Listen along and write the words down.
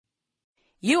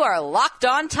You are Locked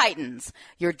On Titans,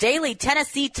 your daily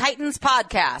Tennessee Titans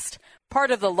podcast, part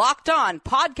of the Locked On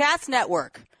Podcast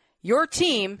Network, your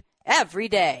team every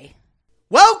day.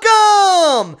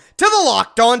 Welcome to the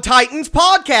Locked On Titans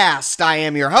podcast. I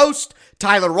am your host,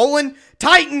 Tyler Rowland.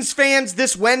 Titans fans,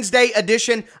 this Wednesday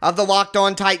edition of the Locked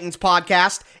On Titans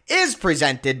podcast is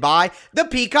presented by the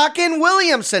Peacock and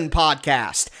Williamson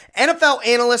podcast. NFL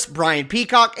analyst Brian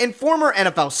Peacock and former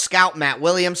NFL scout Matt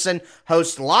Williamson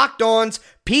host Locked On's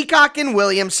Peacock and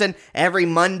Williamson every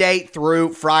Monday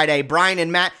through Friday. Brian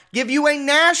and Matt give you a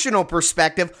national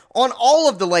perspective on all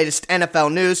of the latest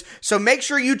NFL news, so make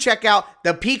sure you check out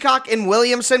the Peacock and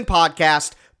Williamson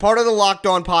podcast, part of the Locked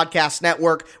On Podcast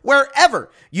Network,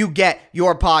 wherever you get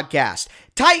your podcast.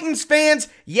 Titans fans,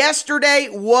 yesterday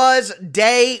was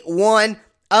day one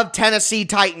of Tennessee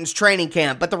Titans training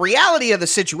camp, but the reality of the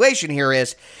situation here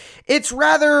is it's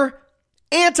rather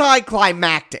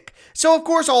anticlimactic. So, of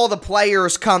course, all the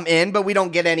players come in, but we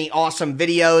don't get any awesome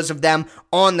videos of them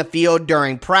on the field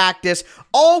during practice.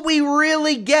 All we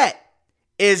really get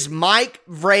is Mike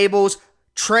Vrabel's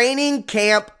training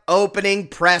camp opening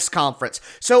press conference.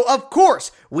 So, of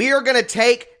course, we are going to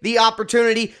take the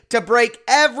opportunity to break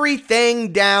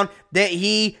everything down that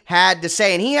he had to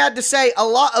say. And he had to say a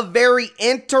lot of very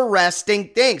interesting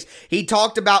things. He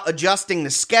talked about adjusting the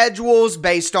schedules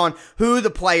based on who the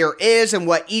player is and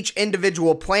what each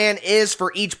individual plan is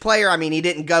for each player. I mean, he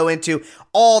didn't go into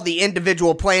all the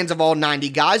individual plans of all 90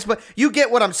 guys, but you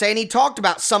get what I'm saying. He talked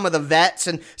about some of the vets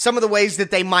and some of the ways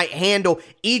that they might handle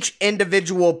each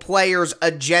individual player's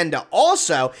agenda.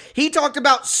 Also, he talked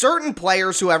about certain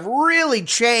players who have really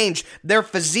changed their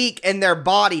physique and their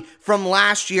body from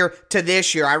last year to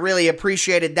this year. I really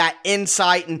appreciated that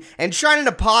insight and shining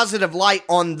a positive light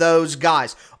on those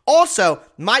guys. Also,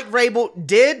 Mike Vrabel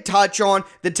did touch on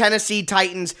the Tennessee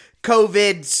Titans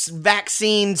COVID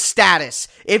vaccine status,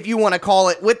 if you want to call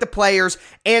it, with the players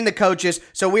and the coaches.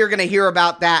 So we're going to hear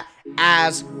about that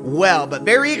as well. But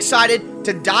very excited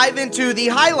to dive into the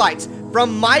highlights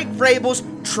from Mike Vrabel's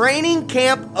training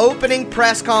camp opening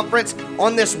press conference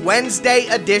on this Wednesday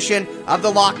edition of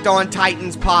the Locked On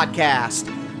Titans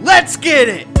podcast. Let's get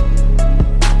it!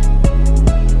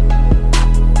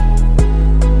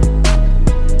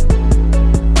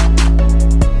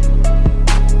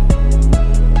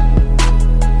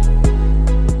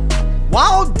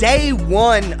 While day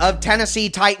one of Tennessee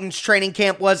Titans training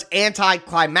camp was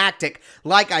anticlimactic,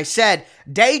 like I said,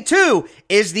 day two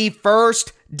is the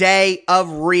first day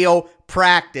of real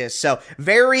practice. So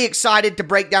very excited to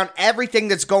break down everything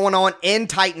that's going on in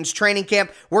Titans training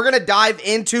camp. We're going to dive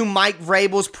into Mike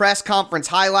Vrabel's press conference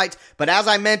highlights, but as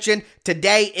I mentioned,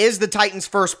 today is the Titans'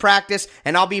 first practice,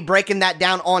 and I'll be breaking that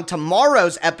down on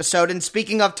tomorrow's episode. And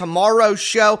speaking of tomorrow's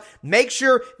show, make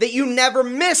sure that you never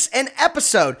miss an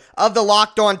episode of the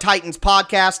Locked On Titans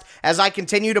podcast as I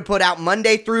continue to put out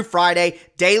Monday through Friday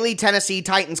daily Tennessee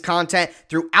Titans content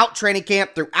throughout training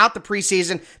camp, throughout the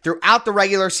preseason, throughout the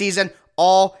regular season,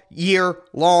 all year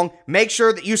long. Make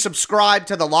sure that you subscribe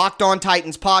to the Locked On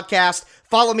Titans podcast.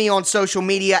 Follow me on social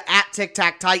media at Tic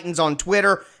Tac Titans on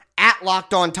Twitter, at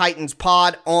Locked On Titans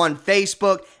Pod on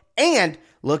Facebook, and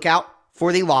look out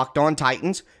for the Locked On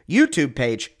Titans YouTube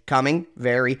page coming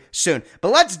very soon.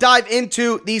 But let's dive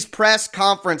into these press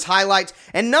conference highlights.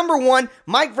 And number one,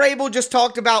 Mike Vrabel just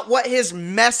talked about what his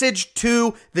message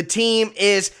to the team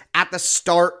is at the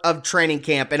start of training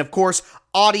camp. And of course,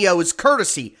 audio is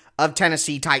courtesy of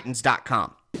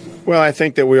TennesseeTitans.com. Well, I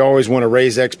think that we always want to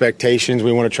raise expectations.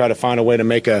 We want to try to find a way to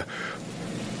make a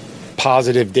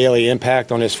positive daily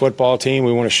impact on this football team.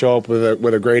 We want to show up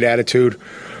with a great attitude.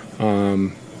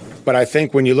 But I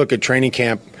think when you look at training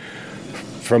camp,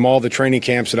 from all the training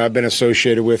camps that I've been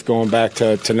associated with going back to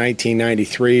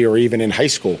 1993 or even in high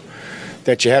school,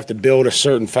 that you have to build a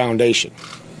certain foundation.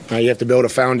 You have to build a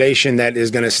foundation that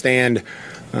is going to stand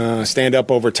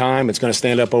up over time. It's going to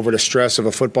stand up over the stress of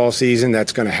a football season.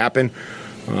 That's going to happen,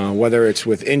 whether it's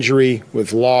with injury,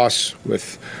 with loss,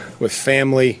 with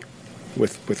family,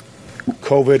 with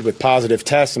COVID, with positive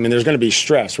tests. I mean, there's going to be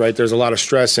stress, right? There's a lot of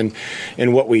stress in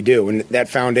what we do, and that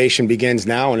foundation begins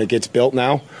now and it gets built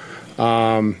now.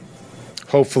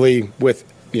 Hopefully, with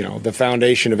the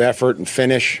foundation of effort and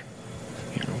finish,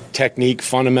 technique,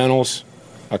 fundamentals,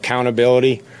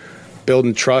 accountability,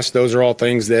 building trust. Those are all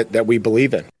things that we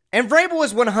believe in. And Vrabel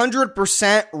is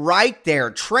 100% right there.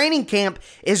 Training camp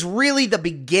is really the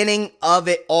beginning of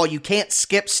it all. You can't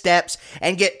skip steps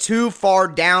and get too far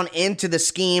down into the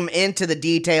scheme, into the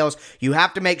details. You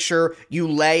have to make sure you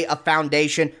lay a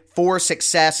foundation for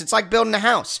success. It's like building a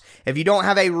house. If you don't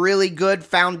have a really good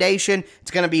foundation,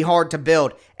 it's going to be hard to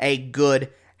build a good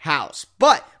house.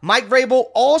 But Mike Vrabel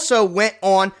also went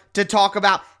on to talk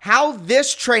about how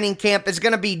this training camp is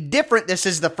going to be different. This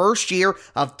is the first year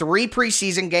of 3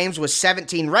 preseason games with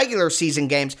 17 regular season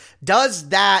games. Does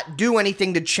that do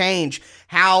anything to change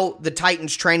how the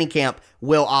Titans training camp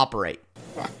will operate?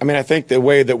 I mean, I think the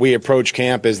way that we approach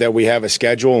camp is that we have a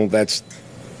schedule that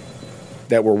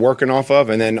we're working off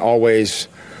of, and then always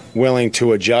willing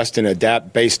to adjust and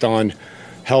adapt based on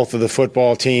health of the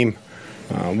football team,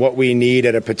 what we need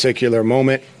at a particular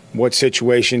moment, what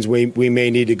situations we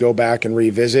may need to go back and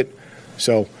revisit.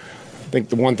 So I think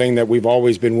the one thing that we've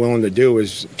always been willing to do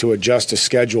is to adjust a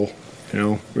schedule.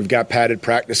 We've got padded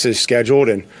practices scheduled,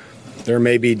 and there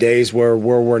may be days where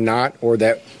we're not, or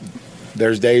that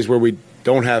there's days where we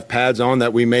don't have pads on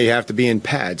that we may have to be in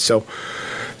pads. So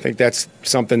I think that's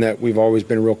something that we've always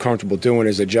been real comfortable doing,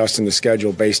 is adjusting the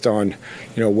schedule based on,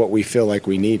 what we feel like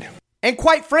we need. And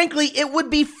quite frankly, it would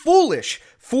be foolish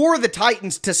for the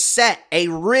Titans to set a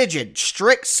rigid,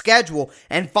 strict schedule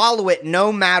and follow it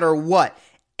no matter what.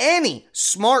 Any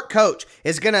smart coach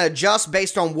is going to adjust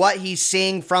based on what he's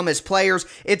seeing from his players.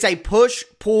 It's a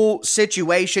push-pull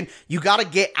situation. You got to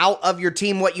get out of your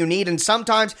team what you need, and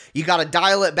sometimes you got to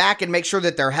dial it back and make sure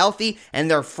that they're healthy and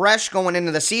they're fresh going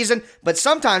into the season. But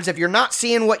sometimes if you're not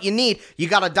seeing what you need, you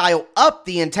got to dial up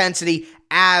the intensity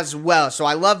as well. So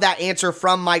I love that answer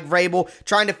from Mike Vrabel,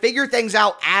 trying to figure things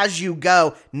out as you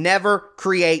go. Never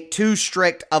create too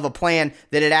strict of a plan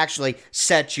that it actually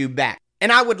sets you back.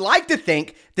 And I would like to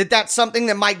think that that's something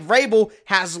that Mike Vrabel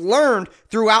has learned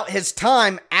throughout his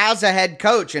time as a head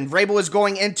coach. And Vrabel is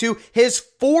going into his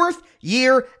 4th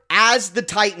year as the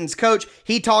Titans coach.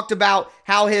 He talked about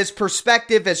how his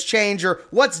perspective has changed, or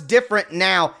what's different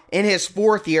now in his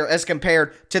 4th year as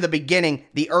compared to the beginning,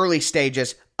 the early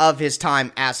stages of his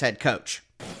time as head coach.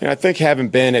 I think having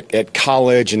been at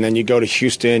college, and then you go to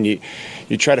Houston, you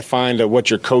try to find what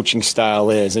your coaching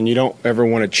style is, and you don't ever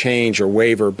want to change or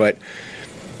waver. But,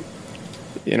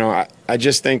 I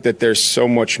just think that there's so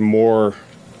much more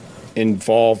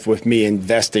involved with me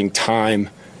investing time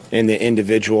in the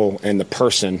individual and the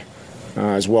person,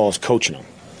 as well as coaching them.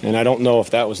 And I don't know if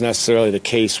that was necessarily the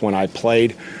case when I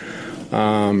played.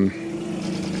 But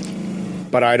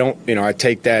I don't, I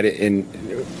take that in,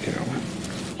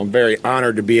 I'm very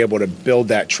honored to be able to build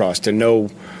that trust and know,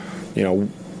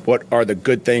 what are the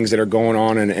good things that are going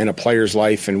on in a player's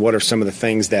life, and what are some of the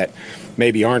things that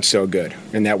maybe aren't so good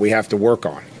and that we have to work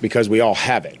on, because we all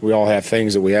have it. We all have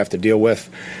things that we have to deal with.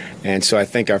 And so I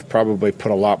think I've probably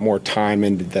put a lot more time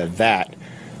into that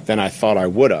than I thought I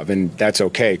would have. And that's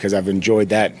okay, because I've enjoyed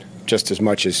that just as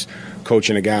much as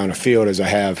coaching a guy on the field as I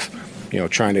have,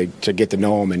 trying to get to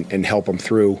know him and help him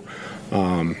through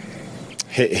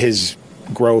his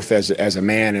growth as a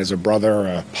man, as a brother,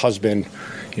 a husband,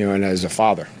 and as a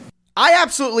father. I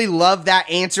absolutely love that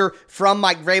answer from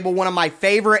Mike Vrabel. One of my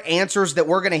favorite answers that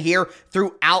we're going to hear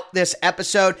throughout this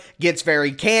episode. Gets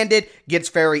very candid, gets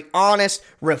very honest,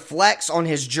 reflects on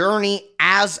his journey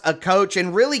as a coach,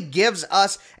 and really gives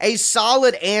us a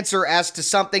solid answer as to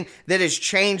something that has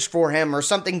changed for him, or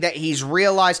something that he's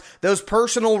realized. Those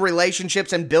personal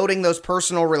relationships and building those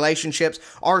personal relationships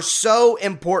are so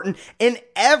important in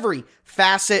every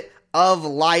facet of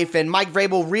life. And Mike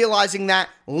Vrabel realizing that,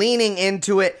 leaning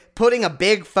into it, putting a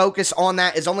big focus on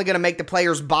that, is only going to make the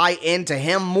players buy into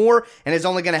him more, and is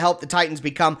only going to help the Titans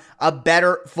become a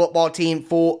better football team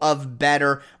full of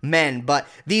better men. But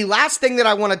the last thing that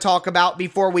I want to talk about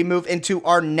before we move into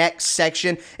our next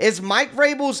section is Mike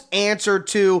Vrabel's answer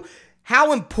to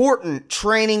how important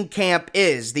training camp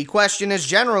is. The question is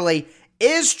generally,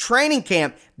 is training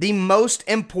camp the most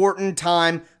important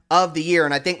time of the year?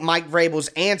 And I think Mike Vrabel's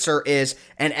answer is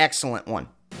an excellent one.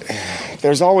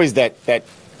 There's always that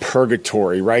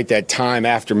purgatory, right? That time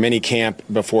after mini camp,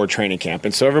 before training camp.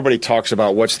 And so everybody talks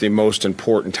about what's the most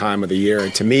important time of the year.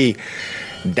 And to me,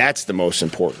 that's the most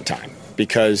important time,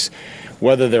 because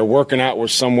whether they're working out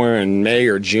with somewhere in May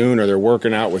or June, or they're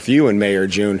working out with you in May or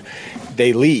June,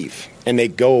 they leave and they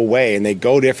go away and they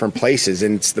go different places.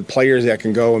 And it's the players that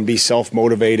can go and be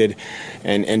self-motivated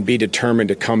and be determined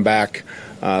to come back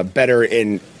better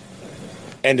in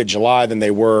end of July than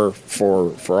they were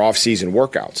for off-season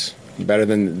workouts, better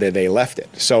than they left it.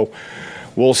 So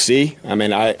we'll see. I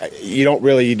mean, you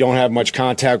don't have much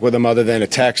contact with them other than a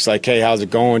text like, hey, how's it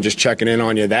going? Just checking in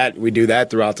on you. That we do that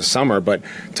throughout the summer, but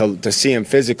to see him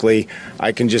physically,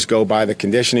 I can just go by the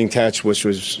conditioning test, which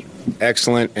was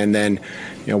excellent, and then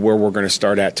where we're going to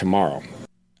start at tomorrow.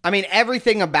 I mean,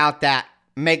 everything about that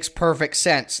makes perfect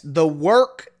sense. The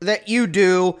work that you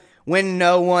do when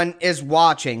no one is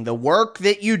watching. The work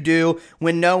that you do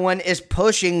when no one is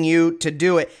pushing you to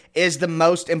do it is the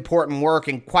most important work.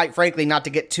 And quite frankly, not to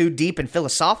get too deep and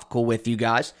philosophical with you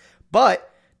guys,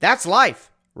 but that's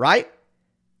life, right?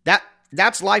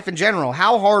 That's life in general.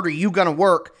 How hard are you going to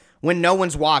work when no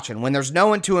one's watching, when there's no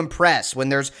one to impress, when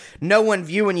there's no one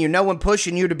viewing you, no one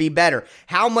pushing you to be better?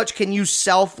 How much can you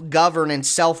self-govern and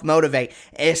self-motivate,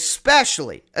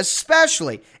 especially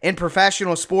in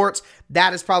professional sports?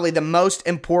 That is probably the most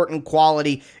important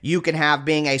quality you can have,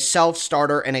 being a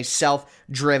self-starter and a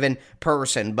self-driven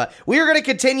person. But we are going to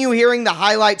continue hearing the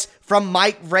highlights from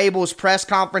Mike Vrabel's press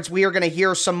conference. We are going to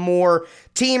hear some more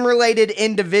team-related,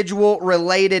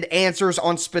 individual-related answers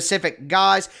on specific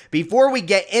guys. Before we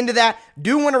get into that,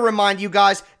 do want to remind you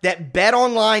guys that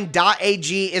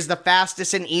betonline.ag is the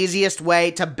fastest and easiest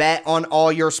way to bet on all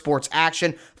your sports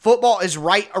action. Football is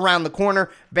right around the corner.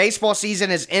 Baseball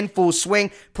season is in full swing.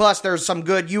 Plus, there's some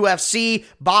good UFC,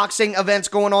 boxing events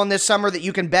going on this summer that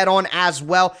you can bet on as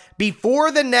well. Before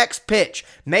the next pitch,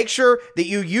 make sure that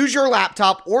you use your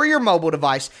laptop or your mobile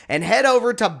device and head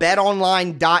over to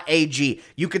betonline.ag.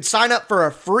 You can sign up for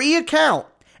a free account,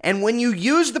 and when you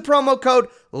use the promo code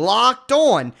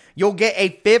LOCKEDON, you'll get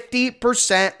a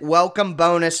 50% welcome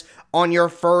bonus on your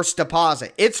first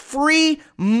deposit. It's free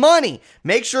money.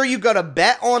 Make sure you go to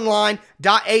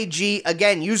betonline.ag.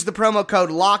 Again, use the promo code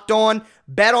LOCKEDON.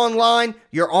 BetOnline,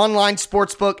 your online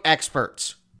sportsbook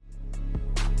experts.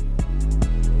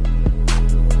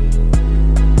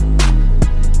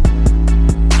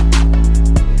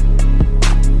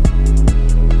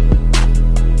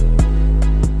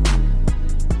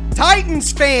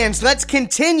 Titans fans, let's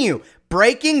continue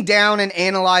breaking down and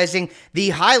analyzing the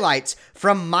highlights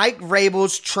from Mike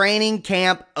Vrabel's training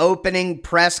camp opening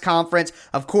press conference.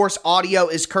 Of course, audio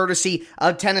is courtesy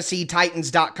of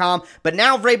TennesseeTitans.com, but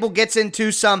now Vrabel gets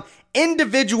into some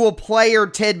individual player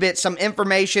tidbits, some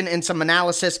information and some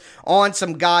analysis on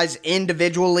some guys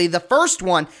individually. The first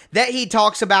one that he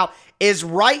talks about is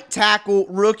right tackle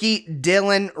rookie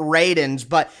Dillon Radunz.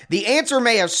 But the answer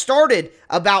may have started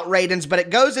about Radunz, but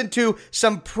it goes into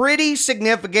some pretty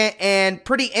significant and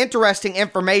pretty interesting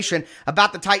information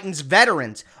about the Titans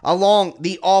veterans along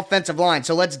the offensive line.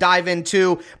 So let's dive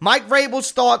into Mike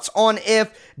Vrabel's thoughts on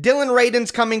if Dillon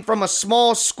Radunz coming from a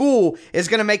small school is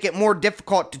going to make it more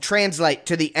difficult to translate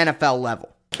to the NFL level.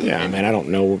 Yeah, I mean, I don't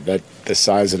know that the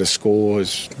size of the school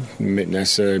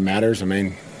necessarily matters. I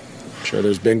mean, sure,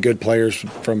 there's been good players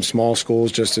from small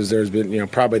schools, just as there's been,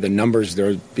 probably the numbers there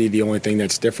would be the only thing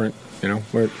that's different.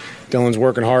 Where Dillon's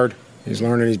working hard. He's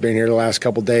learning. He's been here the last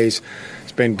couple days.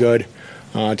 It's been good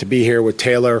to be here with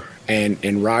Taylor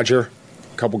and Roger,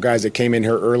 a couple guys that came in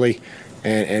here early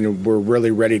and were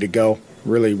really ready to go.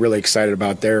 Really, really excited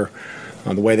about the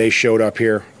way they showed up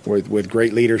here with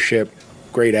great leadership,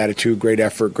 great attitude, great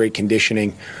effort, great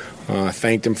conditioning.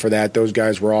 Thanked them for that. Those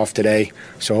guys were off today,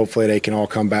 so hopefully they can all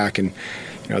come back and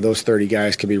those 30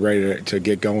 guys can be ready to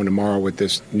get going tomorrow with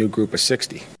this new group of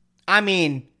 60. I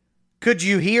mean, could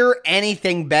you hear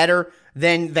anything better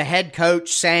than the head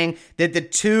coach saying that the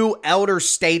two elder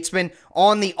statesmen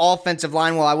on the offensive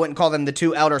line, well, I wouldn't call them the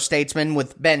two elder statesmen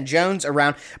with Ben Jones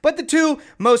around, but the two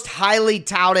most highly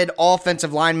touted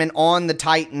offensive linemen on the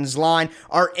Titans line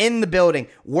are in the building,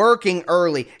 working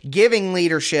early, giving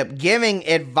leadership, giving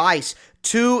advice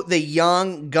to the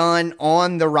young gun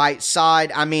on the right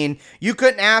side. I mean, you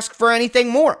couldn't ask for anything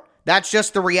more. That's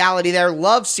just the reality there.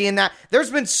 Love seeing that. There's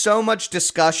been so much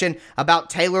discussion about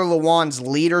Taylor Lewan's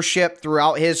leadership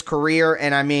throughout his career.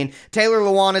 And I mean, Taylor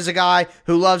Lewan is a guy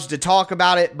who loves to talk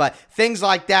about it, but things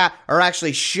like that are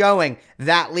actually showing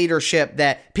that leadership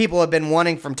that people have been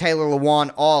wanting from Taylor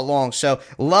Lewan all along. So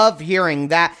love hearing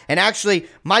that. And actually,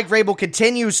 Mike Vrabel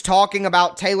continues talking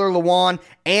about Taylor Lewan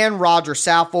and Roger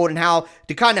Saffold and how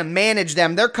to kind of manage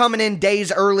them. They're coming in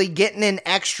days early, getting in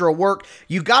extra work.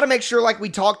 You got to make sure, like we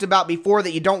talked about before,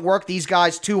 that you don't work these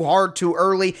guys too hard, too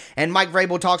early. And Mike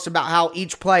Vrabel talks about how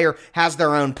each player has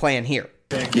their own plan here.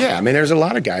 Yeah, I mean, there's a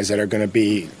lot of guys that are going to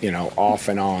be, off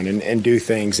and on and do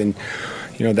things. And,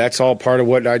 that's all part of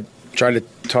what I tried to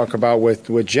talk about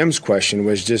with Jim's question,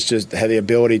 was just have the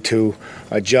ability to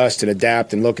adjust and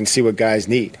adapt and look and see what guys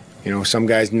need. Some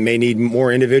guys may need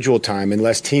more individual time and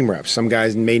less team reps. Some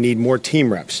guys may need more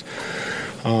team reps,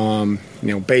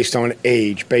 based on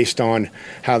age, based on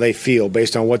how they feel,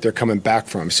 based on what they're coming back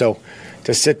from. So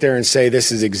to sit there and say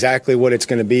this is exactly what it's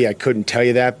going to be, I couldn't tell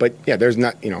you that. But, yeah, there's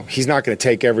not, he's not going to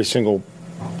take he's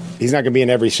not going to be in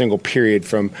every single period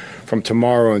from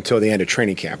tomorrow until the end of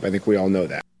training camp. I think we all know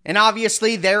that. And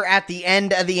obviously, they're at the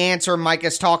end of the answer. Mike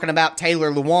is talking about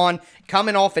Taylor Lewan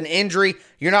coming off an injury.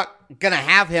 You're not going to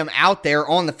have him out there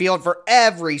on the field for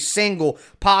every single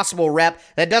possible rep.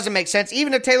 That doesn't make sense.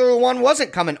 Even if Taylor Lewan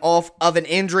wasn't coming off of an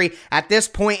injury at this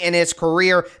point in his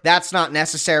career, that's not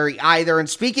necessary either. And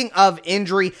speaking of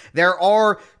injury, there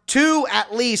are two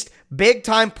at least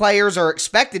big-time players or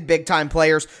expected big-time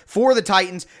players for the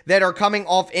Titans that are coming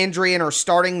off injury and are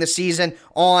starting the season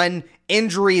on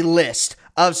injury list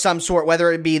of some sort,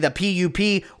 whether it be the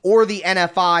PUP or the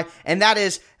NFI, and that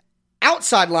is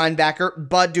outside linebacker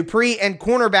Bud Dupree and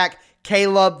cornerback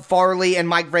Caleb Farley. And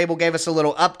Mike Vrabel gave us a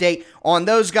little update on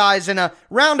those guys in a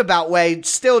roundabout way,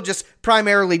 still just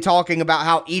primarily talking about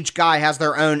how each guy has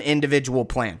their own individual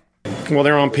plan. Well,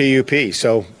 they're on PUP,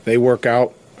 so they work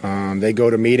out, they go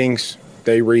to meetings,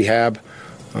 they rehab,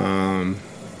 and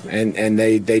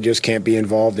they just can't be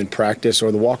involved in practice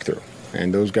or the walkthrough.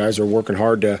 And those guys are working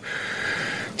hard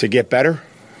to get better.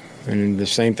 And the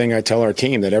same thing I tell our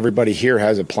team, that everybody here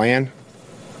has a plan.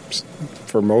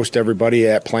 For most everybody,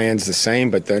 that plan's the same,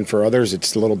 but then for others,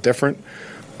 it's a little different.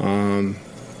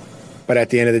 But at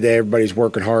the end of the day, everybody's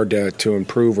working hard to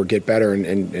improve or get better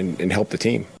and help the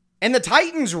team. And the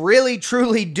Titans really,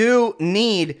 truly do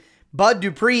need Bud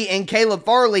Dupree and Caleb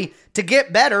Farley to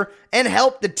get better and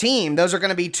help the team. Those are going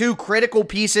to be two critical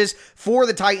pieces for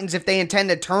the Titans if they intend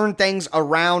to turn things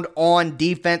around on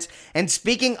defense. And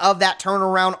speaking of that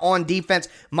turnaround on defense,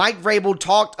 Mike Vrabel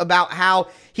talked about how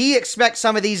he expects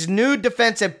some of these new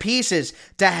defensive pieces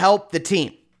to help the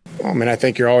team. Well, I mean, I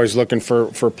think you're always looking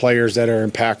for players that are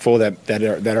impactful,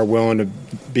 that are willing to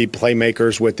be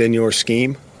playmakers within your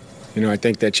scheme. You know, I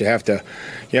think that you have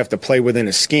to play within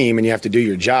a scheme and you have to do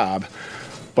your job.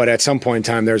 But at some point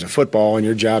in time, there's a football and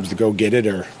your job's to go get it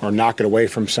or knock it away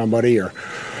from somebody or,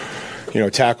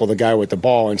 tackle the guy with the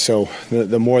ball. And so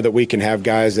the more that we can have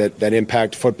guys that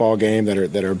impact football game,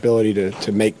 that are ability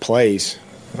to make plays,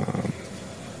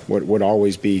 would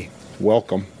always be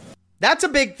welcome. That's a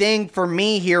big thing for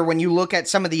me here when you look at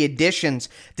some of the additions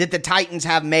that the Titans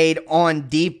have made on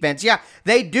defense. Yeah,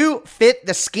 they do fit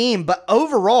the scheme, but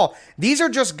overall, these are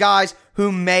just guys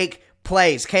who make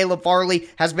plays. Caleb Farley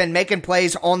has been making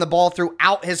plays on the ball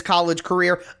throughout his college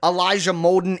career. Elijah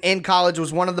Molden in college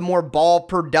was one of the more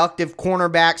ball-productive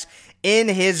cornerbacks in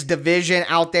his division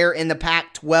out there in the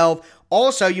Pac-12.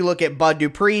 Also, you look at Bud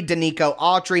Dupree, Danico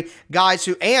Autry, guys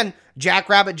and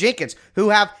Jackrabbit Jenkins, who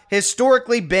have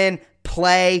historically been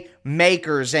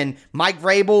playmakers. And Mike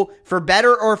Vrabel, for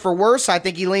better or for worse, I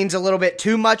think he leans a little bit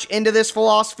too much into this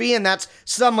philosophy, and that's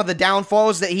some of the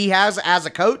downfalls that he has as a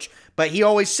coach. But he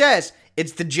always says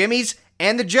it's the Jimmies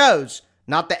and the Joes,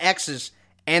 not the X's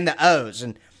and the O's.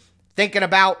 And thinking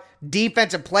about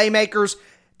defensive playmakers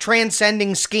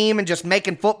transcending scheme and just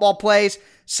making football plays,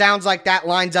 sounds like that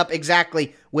lines up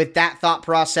exactly with that thought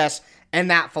process and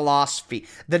that philosophy.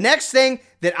 The next thing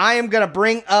that I am going to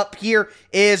bring up here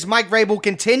is Mike Vrabel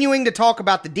continuing to talk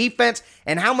about the defense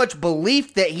and how much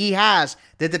belief that he has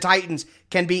that the Titans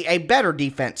can be a better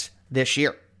defense this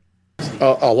year.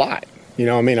 A lot.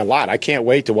 A lot. I can't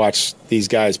wait to watch these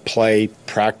guys play,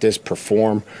 practice,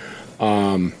 perform.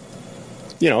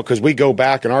 Because we go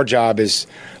back and our job is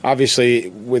obviously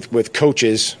with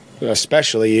coaches,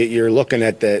 especially, you're looking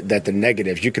at the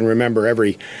negatives. You can remember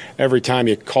every time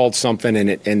you called something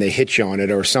and they hit you on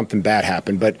it or something bad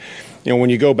happened. But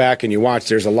when you go back and you watch,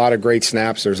 there's a lot of great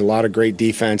snaps. There's a lot of great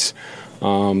defense.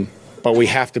 But we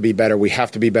have to be better. We have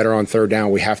to be better on third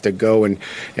down. We have to go and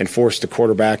force the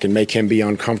quarterback and make him be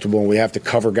uncomfortable. And we have to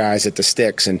cover guys at the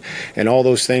sticks and all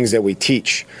those things that we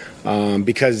teach.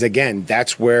 Because, again,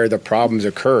 that's where the problems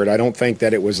occurred. I don't think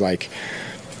that it was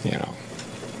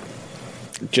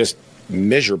just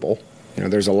miserable.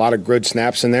 There's a lot of good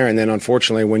snaps in there, and then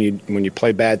unfortunately when you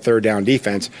play bad third down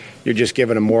defense, you're just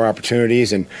giving them more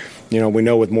opportunities, and we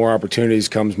know with more opportunities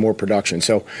comes more production.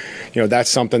 So, that's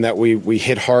something that we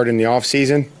hit hard in the off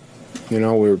season. We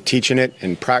were teaching it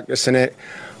and practicing it.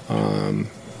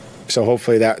 So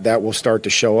hopefully that will start to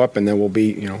show up, and then we'll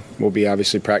be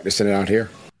obviously practicing it out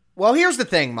here. Well, here's the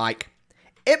thing, Mike.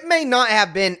 It may not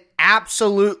have been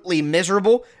absolutely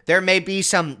miserable. There may be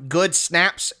some good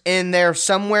snaps in there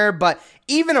somewhere, but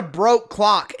even a broke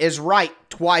clock is right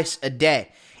twice a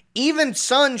day. Even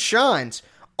sun shines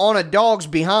on a dog's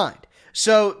behind.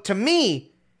 So to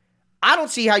me, I don't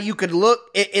see how you could look.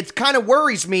 It kind of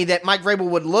worries me that Mike Vrabel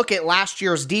would look at last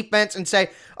year's defense and say,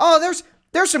 oh,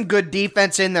 there's some good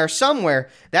defense in there somewhere.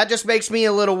 That just makes me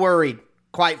a little worried,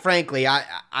 quite frankly.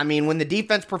 I mean, when the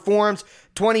defense performs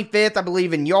 25th, I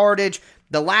believe, in yardage,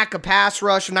 the lack of pass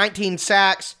rush, 19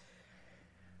 sacks,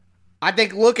 I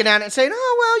think looking at it and saying,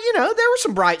 oh, well, there were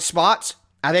some bright spots.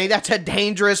 I think that's a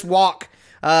dangerous walk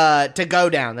to go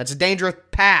down. That's a dangerous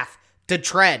path to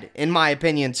tread, in my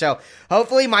opinion. So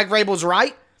hopefully Mike Vrabel's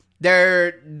right.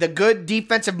 They're the good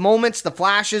defensive moments, the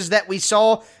flashes that we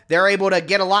saw, they're able to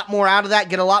get a lot more out of that,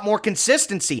 get a lot more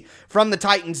consistency from the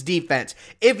Titans defense.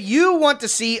 If you want to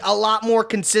see a lot more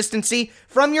consistency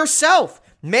from yourself,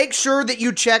 make sure that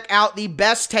you check out the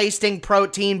best tasting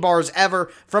protein bars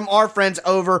ever from our friends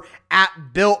over at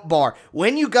Built Bar.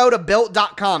 When you go to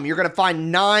Built.com, you're going to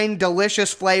find 9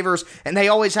 delicious flavors, and they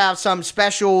always have some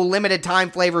special limited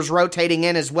time flavors rotating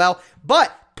in as well.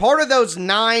 But part of those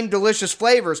 9 delicious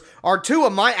flavors are 2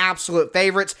 of my absolute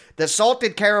favorites, the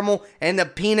salted caramel and the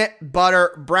peanut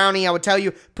butter brownie. I would tell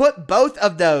you, put both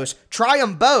of those, try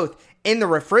them both in the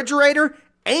refrigerator,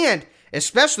 and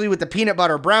especially with the peanut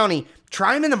butter brownie,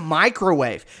 try them in the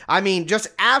microwave. I mean, just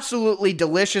absolutely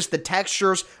delicious. The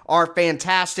textures are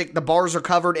fantastic. The bars are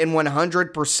covered in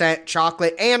 100%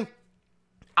 chocolate, and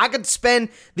I could spend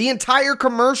the entire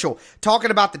commercial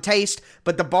talking about the taste,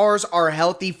 but the bars are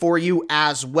healthy for you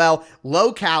as well.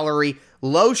 Low calorie,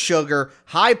 low sugar,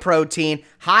 high protein,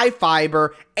 high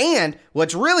fiber, and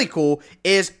what's really cool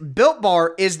is Built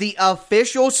Bar is the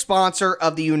official sponsor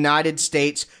of the United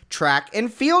States track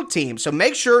and field team. So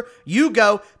make sure you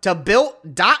go to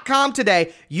Built.com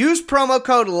today, use promo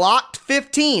code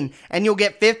LOCKED15, and you'll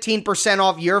get 15%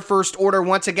 off your first order.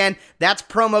 Once again, that's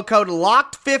promo code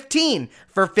LOCKED15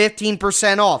 for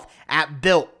 15% off at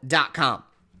Built.com.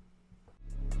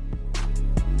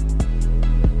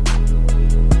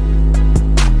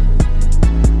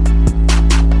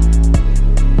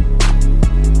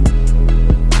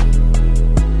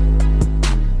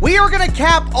 We are going to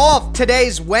cap off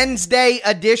today's Wednesday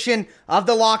edition of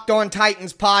the Locked On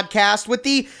Titans podcast with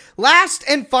the last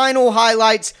and final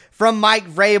highlights from Mike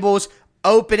Vrabel's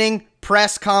opening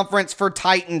press conference for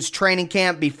Titans training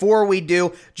camp. Before we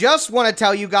do, just want to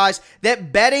tell you guys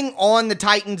that betting on the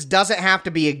Titans doesn't have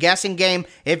to be a guessing game.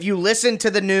 If you listen to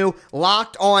the new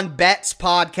Locked On Bets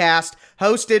podcast,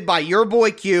 hosted by your boy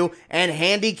Q and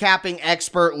handicapping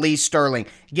expert Lee Sterling,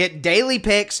 get daily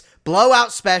picks,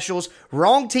 blowout specials,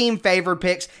 wrong team favored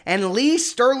picks, and Lee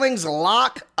Sterling's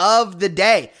lock of the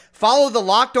day. Follow the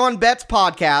Locked On Bets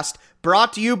podcast,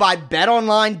 brought to you by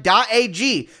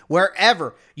betonline.ag,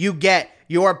 wherever you get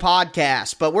your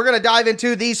podcast. But we're going to dive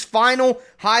into these final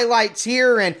highlights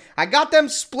here, and I got them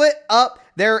split up.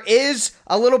 There is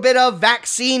a little bit of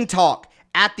vaccine talk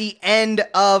at the end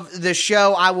of the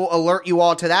show. I will alert you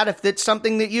all to that if it's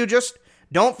something that you just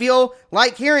don't feel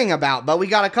like hearing about. But we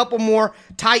got a couple more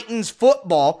Titans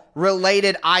football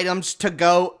related items to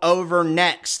go over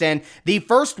next. And the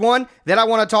first one that I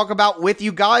want to talk about with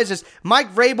you guys is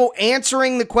Mike Vrabel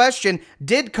answering the question,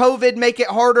 did COVID make it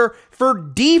harder for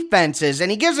defenses?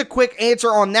 And he gives a quick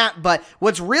answer on that. But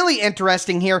what's really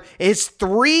interesting here is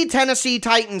 3 Tennessee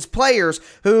Titans players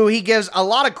who he gives a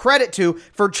lot of credit to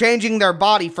for changing their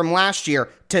body from last year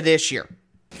to this year.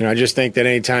 You know, I just think that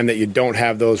any time that you don't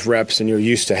have those reps and you're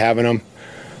used to having them,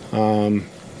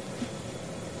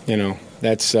 you know,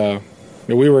 that's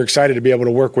we were excited to be able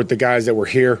to work with the guys that were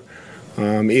here,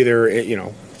 either, you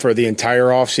know, for the entire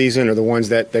offseason or the ones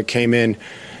that came in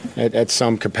at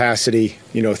some capacity,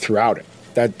 you know, throughout it.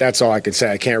 That's all I can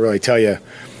say. I can't really tell you,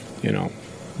 you know,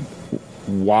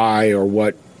 why or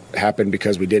what happened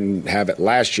because we didn't have it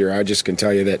last year. I just can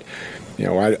tell you that, you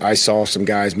know, I saw some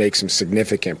guys make some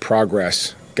significant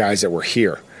progress, guys that were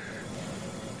here.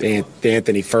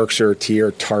 Anthony Firkser,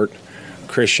 Teair Tart,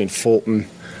 Christian Fulton,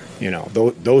 you know,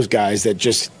 those guys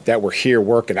that were here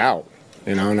working out,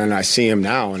 you know, and then I see them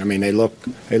now, and I mean, they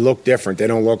look different. They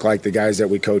don't look like the guys that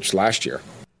we coached last year.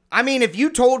 I mean, if you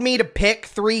told me to pick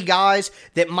 3 guys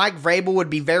that Mike Vrabel would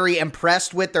be very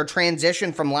impressed with their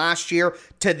transition from last year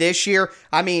to this year,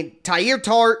 I mean, Teair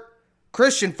Tart,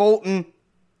 Christian Fulton,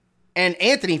 and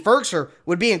Anthony Firkser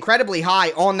would be incredibly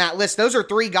high on that list. Those are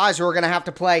 3 guys who are going to have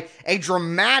to play a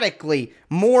dramatically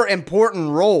more important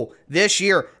role this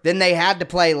year than they had to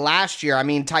play last year. I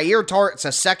mean, Teair Tart's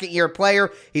a second-year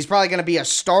player. He's probably going to be a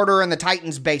starter in the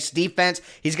Titans' base defense.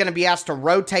 He's going to be asked to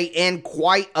rotate in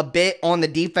quite a bit on the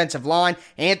defensive line.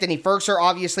 Anthony Firkser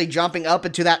obviously jumping up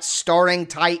into that starting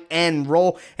tight end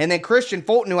role. And then Christian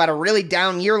Fulton, who had a really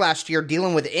down year last year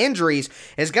dealing with injuries,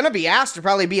 is going to be asked to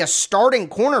probably be a starting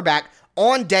cornerback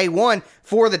on day one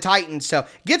for the Titans. So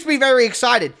gets me very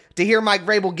excited to hear Mike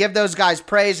Vrabel give those guys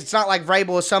praise. It's not like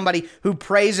Vrabel is somebody who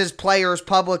praises players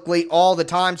publicly all the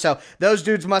time. So those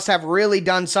dudes must have really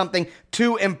done something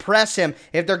to impress him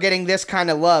if they're getting this kind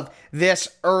of love this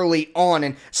early on.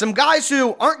 And some guys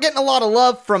who aren't getting a lot of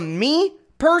love from me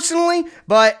personally,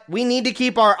 but we need to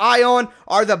keep our eye on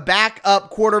are the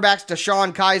backup quarterbacks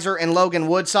DeShone Kizer and Logan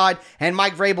Woodside, and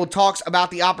Mike Vrabel talks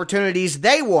about the opportunities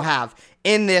they will have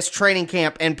in this training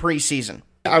camp and preseason.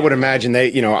 I would imagine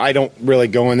I don't really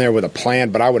go in there with a plan,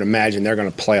 but I would imagine they're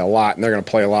going to play a lot, and they're going to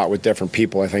play a lot with different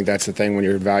people. I think that's the thing when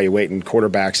you're evaluating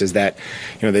quarterbacks is that,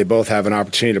 they both have an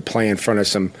opportunity to play in front of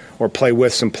some or play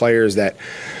with some players that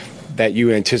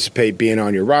you anticipate being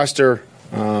on your roster.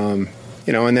 And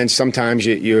then sometimes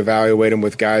you evaluate them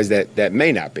with guys that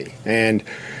may not be. And,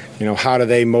 how do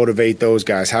they motivate those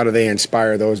guys? How do they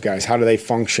inspire those guys? How do they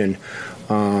function,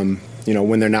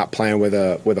 when they're not playing with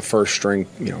a first string,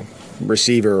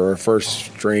 receiver or a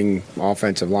first-string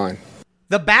offensive line.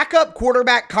 The backup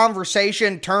quarterback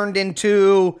conversation turned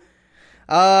into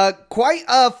quite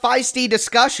a feisty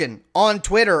discussion on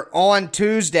Twitter on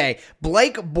Tuesday.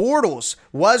 Blake Bortles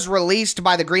was released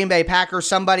by the Green Bay Packers,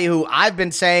 somebody who I've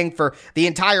been saying for the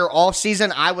entire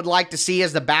offseason I would like to see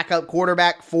as the backup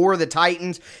quarterback for the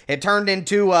Titans. It turned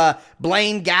into a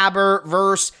Blaine Gabbert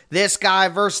versus this guy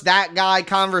versus that guy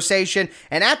conversation.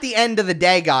 And at the end of the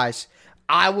day, guys,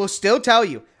 I will still tell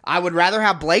you, I would rather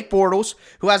have Blake Bortles,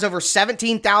 who has over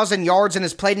 17,000 yards and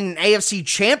has played in an AFC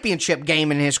championship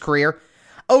game in his career,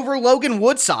 over Logan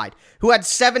Woodside, who had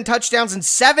 7 touchdowns and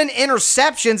 7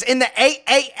 interceptions in the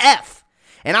AAF.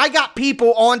 And I got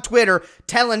people on Twitter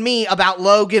telling me about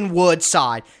Logan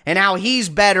Woodside and how he's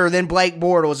better than Blake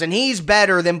Bortles and he's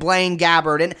better than Blaine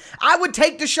Gabbert. And I would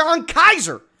take DeShone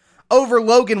Kizer over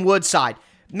Logan Woodside.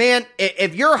 Man,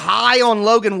 if you're high on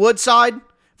Logan Woodside,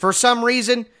 for some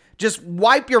reason, just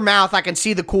wipe your mouth. I can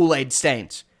see the Kool-Aid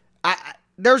stains.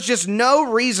 There's just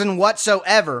no reason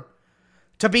whatsoever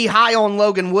to be high on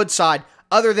Logan Woodside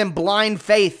other than blind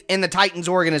faith in the Titans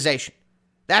organization.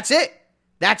 That's it.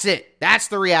 That's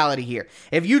the reality here.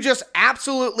 If you just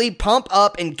absolutely pump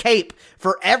up and cape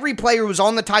for every player who's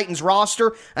on the Titans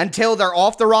roster until they're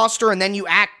off the roster and then you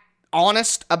act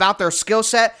honest about their skill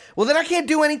set, well, then I can't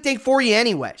do anything for you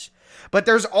anyways. But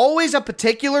there's always a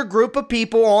particular group of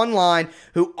people online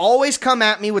who always come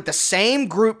at me with the same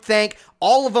groupthink.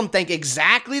 All of them think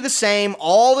exactly the same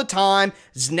all the time.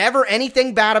 There's never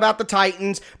anything bad about the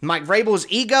Titans. Mike Vrabel's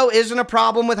ego isn't a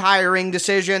problem with hiring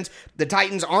decisions. The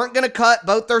Titans aren't going to cut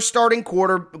both their starting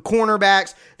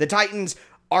cornerbacks. The Titans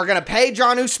are going to pay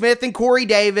Jonnu Smith and Corey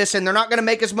Davis, and they're not going to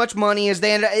make as much money as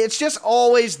they end up. It's just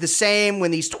always the same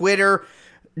when these Twitter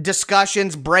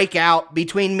discussions break out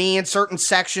between me and certain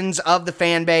sections of the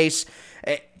fan base.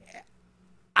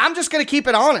 I'm just going to keep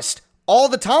it honest all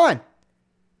the time.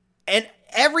 And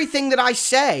everything that I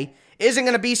say isn't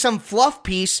going to be some fluff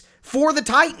piece for the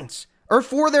Titans or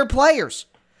for their players.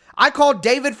 I called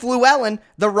David Fluellen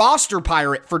the roster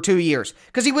pirate for 2 years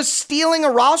because he was stealing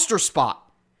a roster spot.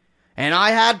 And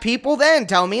I had people then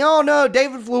tell me, oh no,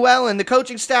 David Fluellen, the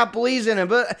coaching staff believes in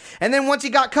him. And then once he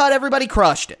got cut, everybody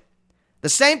crushed it. The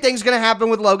same thing's going to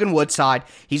happen with Logan Woodside.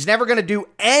 He's never going to do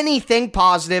anything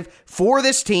positive for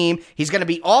this team. He's going to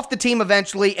be off the team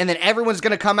eventually, and then everyone's going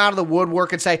to come out of the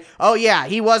woodwork and say, oh yeah,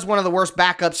 he was one of the worst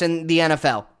backups in the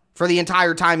NFL for the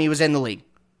entire time he was in the league.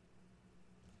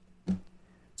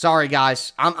 Sorry,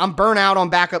 guys. I'm burnt out on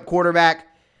backup quarterback.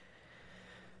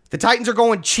 The Titans are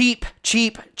going cheap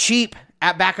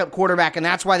at backup quarterback, and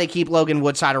that's why they keep Logan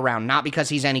Woodside around, not because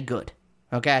he's any good,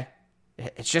 okay?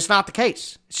 It's just not the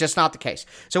case.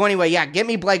 So anyway, yeah, get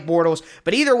me Blake Bortles.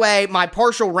 But either way, my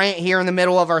partial rant here in the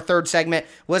middle of our third segment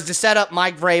was to set up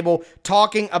Mike Vrabel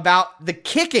talking about the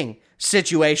kicking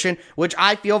situation, which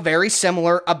I feel very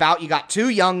similar about. You got 2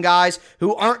 young guys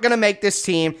who aren't going to make this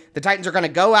team. The Titans are going to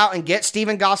go out and get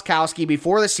Stephen Gostkowski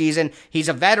before the season. He's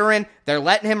a veteran. They're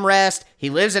letting him rest. He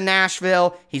lives in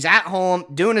Nashville. He's at home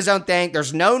doing his own thing.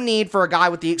 There's no need for a guy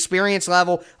with the experience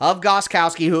level of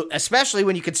Gostkowski, who, especially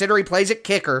when you consider he plays at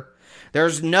kicker,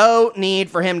 there's no need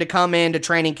for him to come into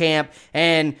training camp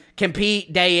and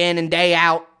compete day in and day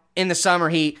out in the summer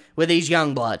heat with these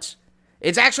young bloods.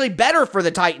 It's actually better for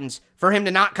the Titans for him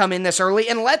to not come in this early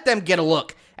and let them get a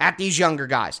look at these younger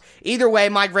guys. Either way,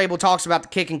 Mike Vrabel talks about the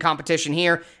kicking competition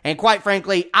here, and quite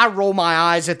frankly, I roll my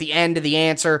eyes at the end of the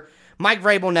answer. Mike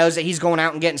Vrabel knows that he's going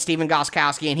out and getting Stephen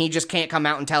Gostkowski, and he just can't come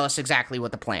out and tell us exactly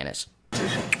what the plan is.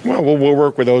 Well, we'll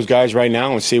work with those guys right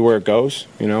now and see where it goes.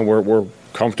 You know, we're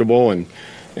comfortable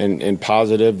and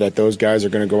positive that those guys are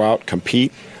going to go out,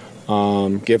 compete,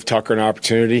 give Tucker an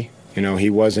opportunity. You know, he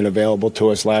wasn't available to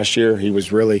us last year. He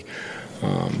was really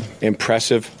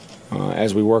impressive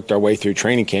as we worked our way through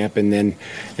training camp, and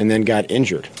then got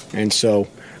injured. And so,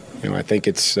 you know, I think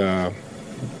it's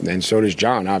and so does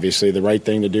John. Obviously, the right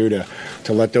thing to do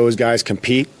to let those guys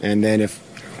compete, and then if,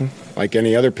 like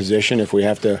any other position, if we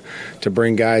have to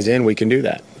bring guys in, we can do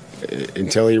that.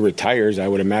 until he retires, I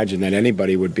would imagine that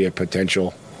anybody would be a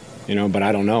potential, but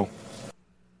I don't know.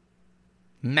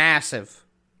 Massive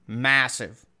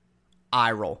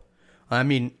eye roll. I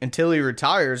mean, until he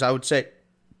retires, I would say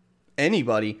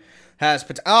anybody has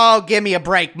potential. Oh, give me a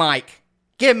break, Mike.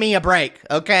 Give me a break,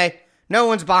 okay? No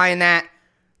one's buying that.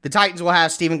 The Titans will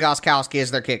have Stephen Gostkowski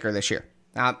as their kicker this year.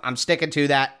 I'm sticking to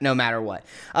that no matter what.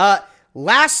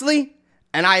 Lastly,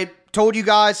 and I told you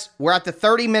guys, we're at the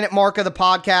 30-minute mark of the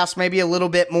podcast, maybe a little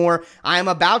bit more. I am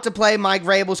about to play Mike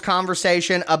Vrabel's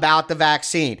conversation about the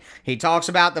vaccine. He talks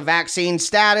about the vaccine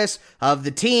status of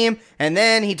the team, and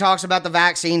then he talks about the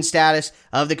vaccine status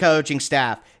of the coaching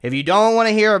staff. If you don't want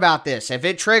to hear about this, if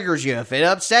it triggers you, if it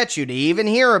upsets you to even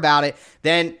hear about it,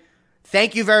 then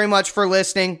thank you very much for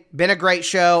listening. Been a great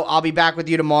show. I'll be back with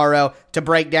you tomorrow to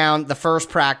break down the first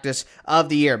practice of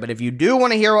the year. But if you do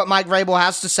want to hear what Mike Vrabel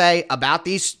has to say about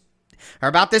this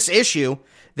issue,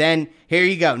 then here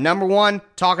you go. Number one,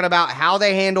 talking about how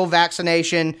they handle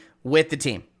vaccination with the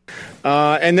team.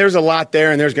 And there's a lot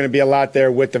there, and there's going to be a lot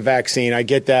there with the vaccine. I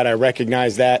get that. I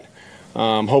recognize that.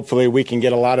 Hopefully we can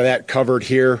get a lot of that covered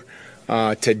here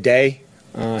today.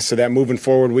 So that moving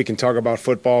forward, we can talk about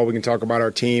football, we can talk about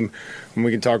our team, and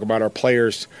we can talk about our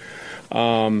players.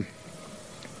 The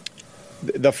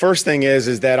first thing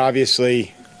is that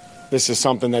obviously this is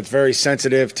something that's very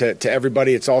sensitive to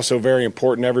everybody. It's also very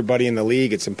important to everybody in the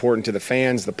league. It's important to the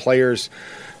fans, the players,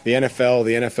 the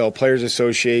NFL Players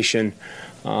Association.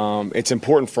 It's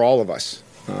important for all of us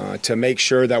to make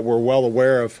sure that we're well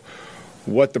aware of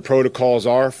what the protocols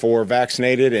are for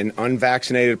vaccinated and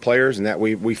unvaccinated players, and that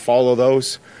we follow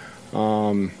those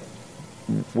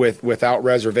without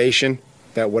reservation,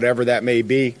 that whatever that may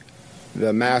be,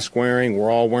 the mask wearing,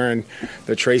 we're all wearing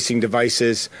the tracing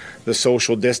devices, the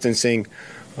social distancing,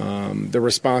 the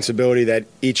responsibility that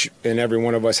each and every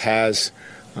one of us has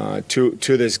to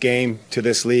this game, to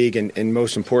this league, and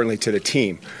most importantly to the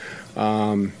team.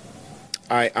 I'm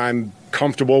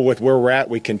comfortable with where we're at.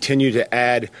 We continue to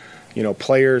add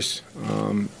players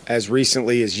as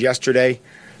recently as yesterday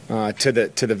to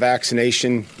the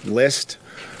vaccination list,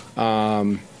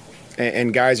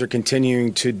 and guys are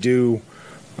continuing to do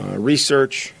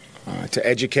research, to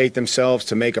educate themselves,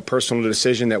 to make a personal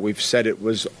decision that we've said it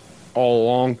was all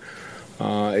along.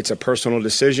 It's a personal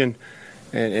decision,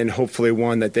 and hopefully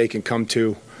one that they can come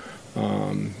to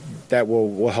that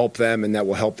will help them and that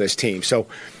will help this team. So,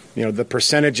 the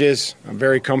percentages, I'm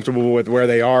very comfortable with where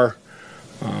they are.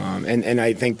 And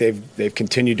I think they've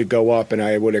continued to go up, and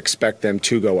I would expect them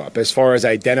to go up. As far as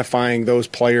identifying those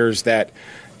players that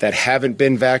haven't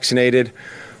been vaccinated,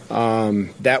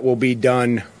 that will be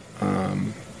done,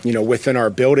 within our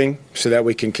building, so that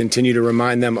we can continue to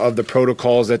remind them of the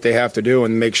protocols that they have to do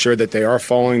and make sure that they are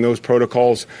following those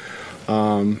protocols.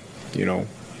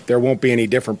 There won't be any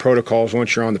different protocols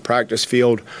once you're on the practice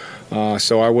field,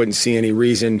 so I wouldn't see any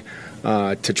reason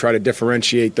to try to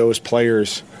differentiate those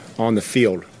players on the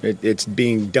field. It's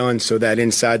being done so that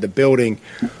inside the building,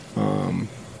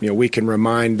 we can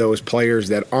remind those players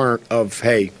that aren't of,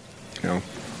 hey,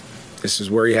 this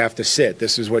is where you have to sit.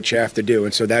 This is what you have to do.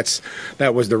 And so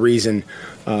that was the reason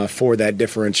for that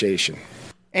differentiation.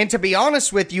 And to be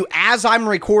honest with you, as I'm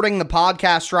recording the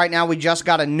podcast right now, we just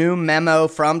got a new memo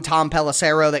from Tom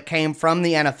Pelissero that came from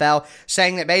the NFL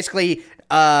saying that basically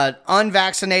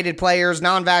unvaccinated players,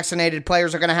 non-vaccinated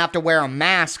players are going to have to wear a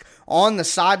mask on the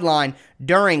sideline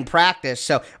during practice.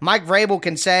 So Mike Vrabel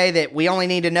can say that we only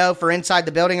need to know for inside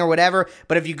the building or whatever,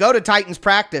 but if you go to Titans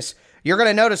practice, you're going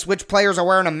to notice which players are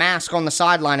wearing a mask on the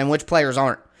sideline and which players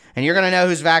aren't. And you're going to know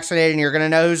who's vaccinated and you're going to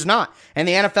know who's not. And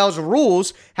the NFL's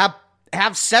rules have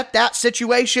set that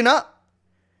situation up.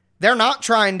 They're not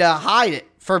trying to hide it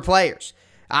for players.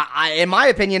 In my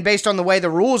opinion, based on the way the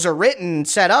rules are written and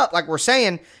set up, like we're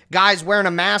saying, guys wearing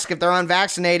a mask if they're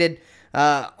unvaccinated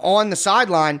on the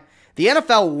sideline, the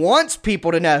NFL wants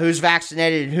people to know who's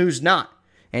vaccinated and who's not.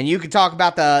 And you can talk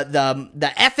about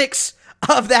the ethics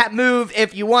of that move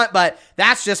if you want, but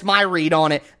that's just my read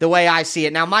on it, the way I see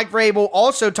it. Now, Mike Vrabel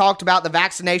also talked about the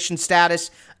vaccination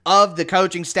status of the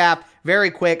coaching staff.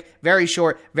 Very quick, very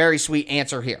short, very sweet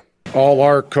answer here. All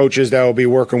our coaches that will be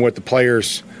working with the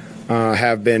players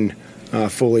have been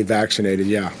fully vaccinated,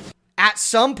 yeah. At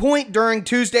some point during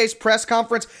Tuesday's press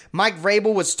conference, Mike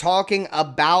Vrabel was talking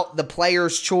about the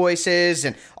players' choices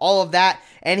and all of that,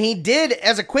 and he did,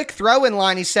 as a quick throw-in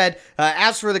line, he said,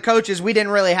 as for the coaches, we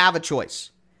didn't really have a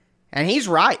choice. And he's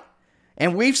right.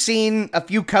 And we've seen a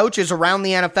few coaches around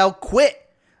the NFL quit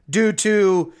due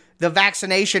to the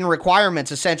vaccination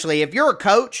requirements, essentially. If you're a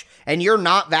coach and you're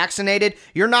not vaccinated,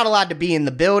 you're not allowed to be in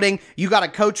the building. You got to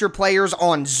coach your players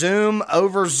on Zoom,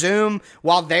 over Zoom,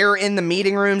 while they're in the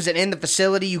meeting rooms and in the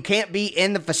facility. You can't be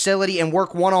in the facility and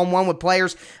work one-on-one with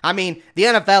players. I mean, the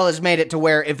NFL has made it to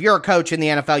where if you're a coach in the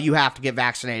NFL, you have to get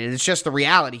vaccinated. It's just the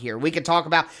reality here. We could talk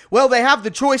about, well, they have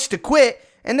the choice to quit,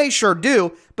 and they sure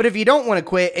do, but if you don't want to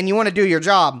quit and you want to do your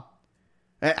job,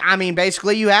 I mean,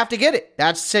 basically, you have to get it.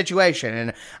 That's the situation.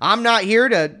 And I'm not here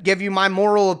to give you my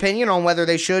moral opinion on whether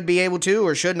they should be able to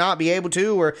or should not be able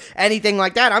to or anything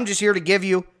like that. I'm just here to give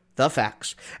you the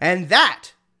facts. And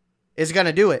that is going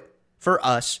to do it for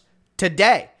us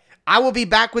today. I will be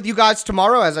back with you guys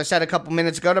tomorrow, as I said a couple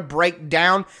minutes ago, to break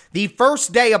down the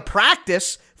first day of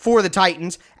practice for the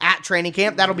Titans at training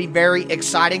camp. That'll be very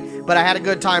exciting, but I had a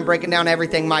good time breaking down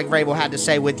everything Mike Vrabel had to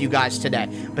say with you guys today.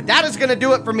 But that is going to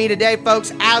do it for me today,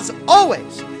 folks. As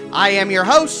always, I am your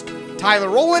host, Tyler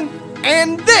Rowland,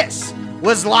 and this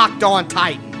was Locked On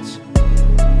Titans.